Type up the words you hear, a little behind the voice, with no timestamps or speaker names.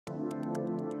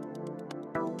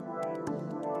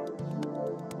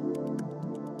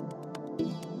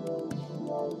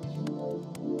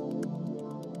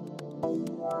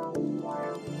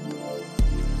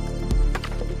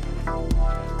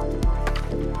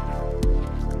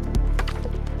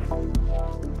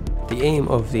The aim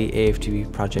of the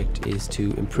AFTB project is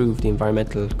to improve the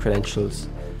environmental credentials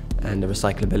and the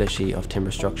recyclability of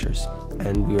timber structures.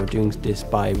 And we are doing this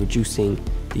by reducing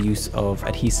the use of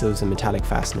adhesives and metallic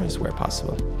fasteners where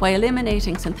possible. By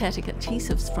eliminating synthetic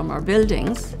adhesives from our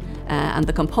buildings and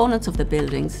the components of the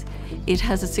buildings, it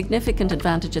has a significant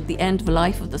advantage at the end of the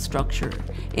life of the structure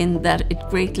in that it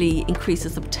greatly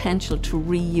increases the potential to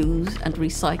reuse and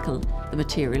recycle the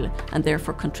material and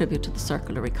therefore contribute to the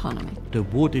circular economy. The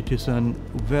wood, it is a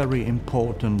very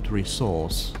important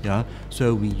resource, yeah?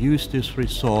 So we use this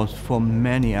resource for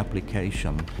many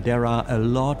applications. There are a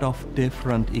lot of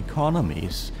different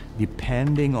economies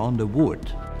depending on the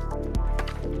wood.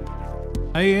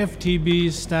 AFTB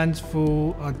stands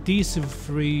for Adhesive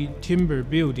Free Timber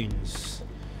Buildings.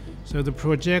 So the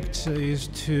project is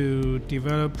to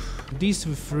develop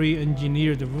adhesive-free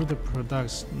engineered wood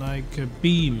products like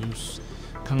beams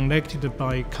connected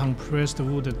by compressed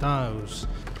wood dowels.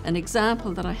 An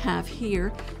example that I have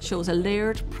here shows a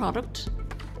layered product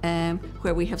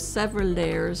where we have several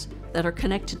layers that are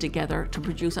connected together to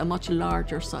produce a much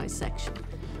larger size section.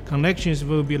 Connections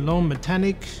will be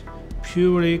non-metallic,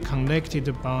 purely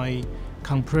connected by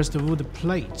compressed wood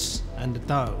plates and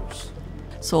dowels.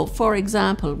 So for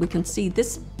example, we can see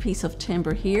this piece of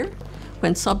timber here,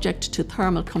 when subject to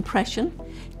thermal compression,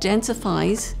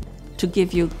 densifies to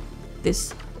give you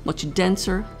this much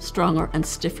denser, stronger and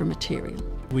stiffer material.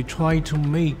 We try to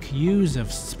make use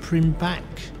of spring back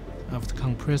of the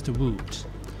compressed wood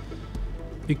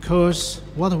because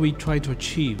what we try to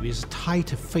achieve is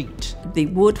tighter fit. The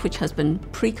wood which has been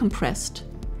pre-compressed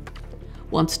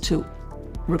wants to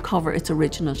recover its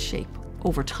original shape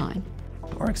over time.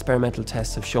 Our experimental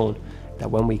tests have shown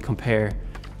that when we compare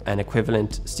an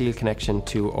equivalent steel connection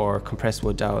to our compressed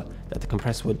wood dowel, that the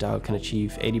compressed wood dowel can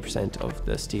achieve 80% of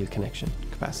the steel connection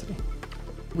capacity.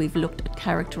 We've looked at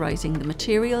characterizing the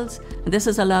materials, and this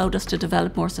has allowed us to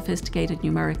develop more sophisticated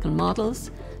numerical models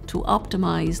to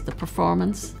optimize the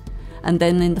performance. And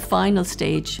then in the final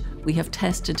stage, we have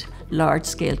tested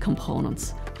large-scale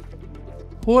components.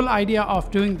 Whole idea of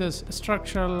doing this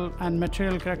structural and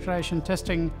material characterization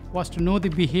testing was to know the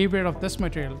behavior of this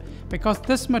material, because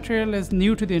this material is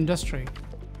new to the industry.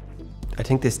 I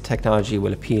think this technology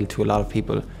will appeal to a lot of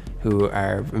people who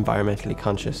are environmentally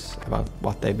conscious about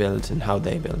what they build and how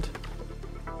they build.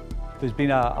 There's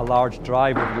been a large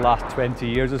drive over the last 20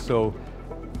 years or so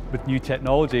with new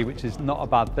technology, which is not a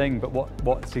bad thing, but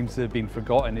what seems to have been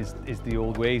forgotten is the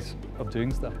old ways of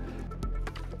doing stuff.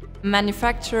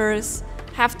 Manufacturers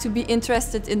have to be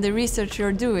interested in the research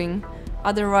you're doing,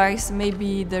 otherwise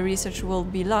maybe the research will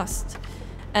be lost.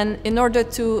 And in order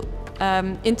to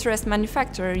interest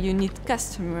manufacturers, you need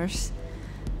customers.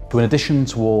 So in addition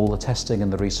to all the testing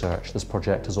and the research, this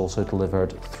project has also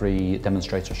delivered 3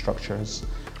 demonstrator structures.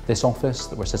 This office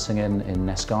that we're sitting in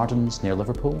Ness Gardens near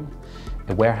Liverpool,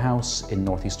 a warehouse in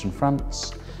northeastern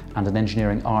France, and an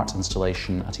engineering art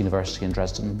installation at University in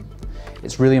Dresden.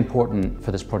 It's really important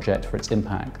for this project, for its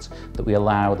impact, that we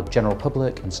allow the general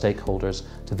public and stakeholders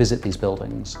to visit these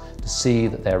buildings, to see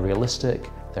that they're realistic,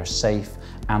 they're safe,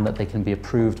 and that they can be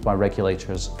approved by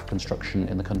regulators for construction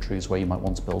in the countries where you might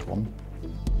want to build one.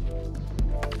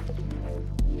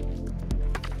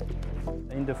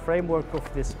 In the framework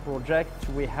of this project,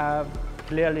 we have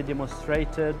clearly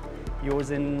demonstrated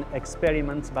using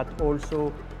experiments but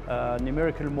also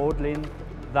numerical modeling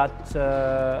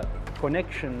that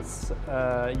connections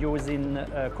using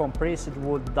compressed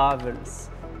wood dowels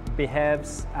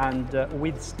behaves and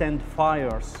withstand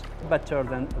fires better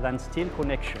than steel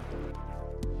connection.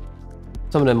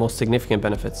 Some of the most significant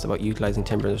benefits about utilising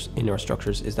timbers in our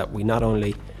structures is that we not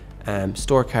only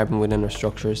store carbon within our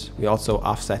structures, we also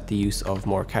offset the use of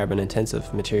more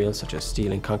carbon-intensive materials such as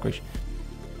steel and concrete.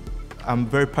 I'm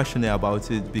very passionate about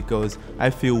it because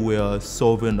I feel we are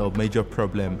solving a major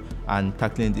problem and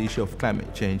tackling the issue of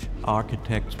climate change.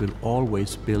 Architects will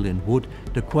always build in wood.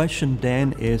 The question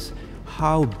then is,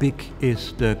 how big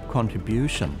is the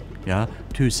contribution,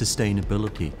 to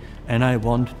sustainability? And I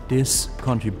want this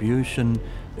contribution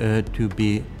to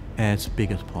be as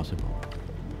big as possible.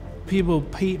 People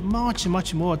pay much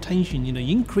more attention,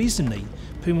 increasingly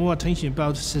pay more attention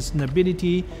about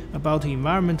sustainability, about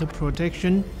environmental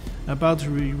protection, about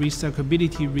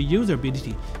recyclability,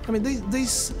 reusability. I mean,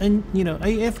 this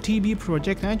AFTB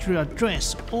project actually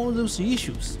address all those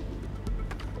issues.